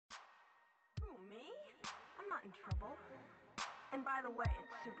not in trouble. And by the way,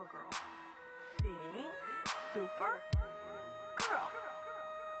 it's Supergirl. See? Super Girl.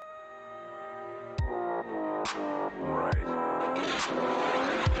 Right.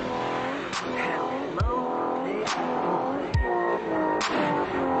 Hello, big boy.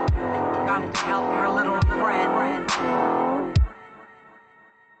 Come to help your little friend.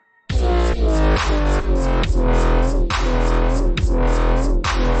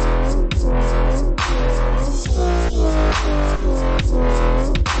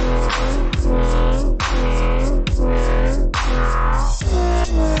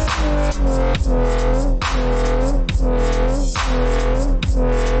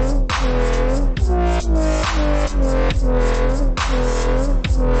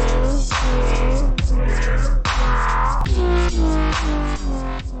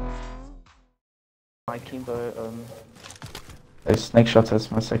 My Kimbo, snake shot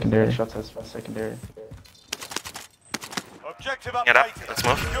as my secondary. Objective Get up, updated. let's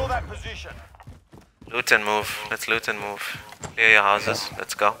move. Secure that position. Loot and move. Let's loot and move. Clear your houses.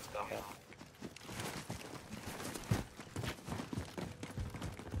 Let's go.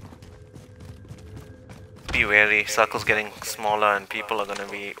 Be wary. Circle's getting smaller and people are gonna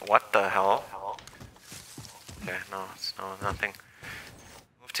be... What the hell? Okay, no, it's no, nothing.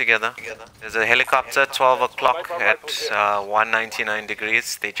 Move together. There's a helicopter, 12 o'clock at 199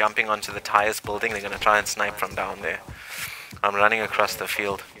 degrees. They're jumping onto the highest building. They're gonna try and snipe from down there. I'm running across the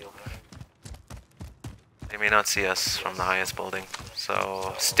field. They may not see us from the highest building,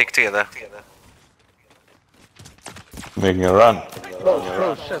 so stick together. Making a run.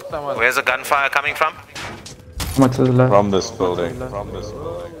 Oh shit, someone. Where's the gunfire coming from? Come on to the left. From this building. From this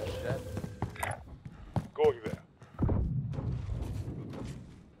building. Going there.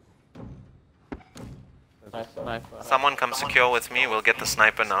 Nice. Someone come secure with me, we'll get the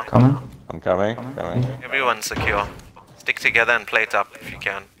sniper now. Coming. I'm coming. Everyone secure. Stick together and plate up if you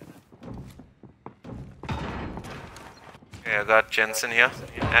can. Okay, I got Jensen here.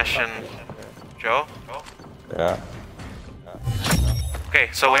 Ash and Joe. Yeah. Okay,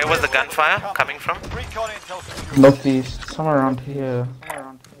 so where was the gunfire coming from? Recon intel secure. Northeast, somewhere around here.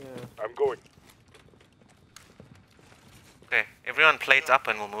 I'm going. Okay, everyone plate up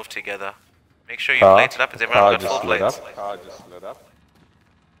and we'll move together. Make sure you plate it up. Has everyone got full plates? Car just lit up.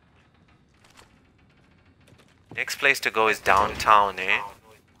 Next place to go is downtown, eh?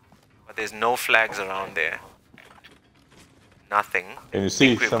 But there's no flags around there. Nothing. Can you see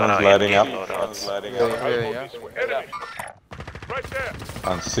We've got someone's our lighting up? in-game loadouts. Someone's lighting up. Enemy. Right there.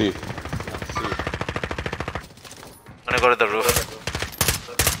 On C. I'm gonna go to the roof.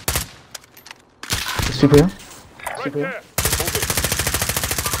 Super here. Right there.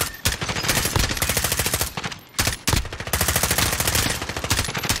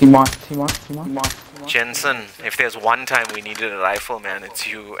 Team mark. Jensen, if there's one time we needed a rifle, man, it's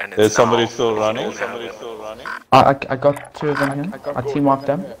you and it's There's somebody now. still running. You don't have it. I got two of them here. I team marked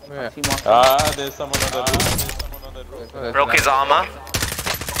them. Ah, there's someone on the roof. Broke his armor.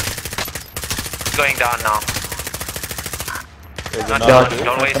 Going down now. There's Not another down. dude.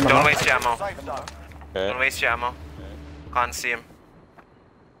 Don't waste your ammo. Safe zone. Don't Okay. waste your ammo. Can't see him.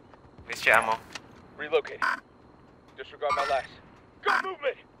 Waste your ammo. Relocate. Disregard my last. Got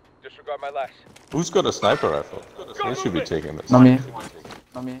movement. Disregard my last. Who's got a sniper rifle? They should be taking this. Not me.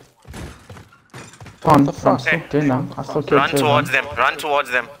 Come on, I'm still Okay. doing them. I still killed Run two of towards them. them. Run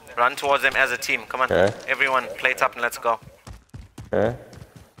towards them. Run towards them as a team. Come on. Okay. Everyone, plate up and let's go. Okay.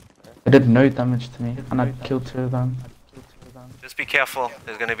 They did no damage to me, and I killed two of them. Just be careful.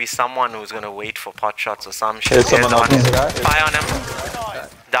 There's gonna be someone who's gonna wait for pot shots or some shit. There's someone the on one. this guy. Fire on him.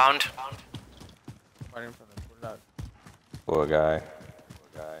 Downed. Poor guy.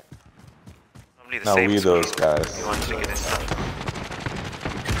 Probably the Now same we screw. those guys. He wanted to get his stuff.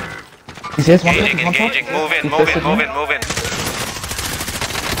 He's here, one Engaging, shot. engaging. Move in, He's move in, tested move me. in, move in.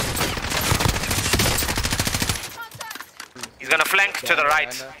 He's gonna flank to the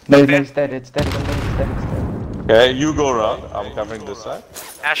right. No, There. it's dead. It's dead. Okay, you go around. I'm covering this side.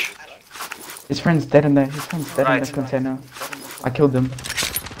 Ash. His friend's dead in there. His friend's dead in Right. this container. I killed him.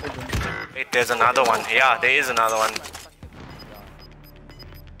 Wait, there's another one. Yeah, there is another one.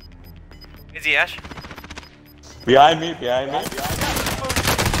 Is he Ash? Behind me.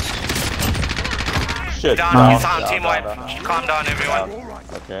 Shit. Down, team wipe. Calm down, everyone.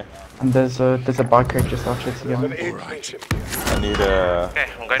 Okay. And there's a bike crate just out here to go. I need a Okay,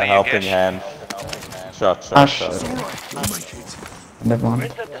 I'm going to helping you, hand. Shot. Ash. Never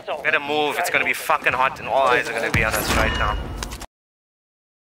mind. Better move. It's gonna be fucking hot and all eyes are gonna be on us right now.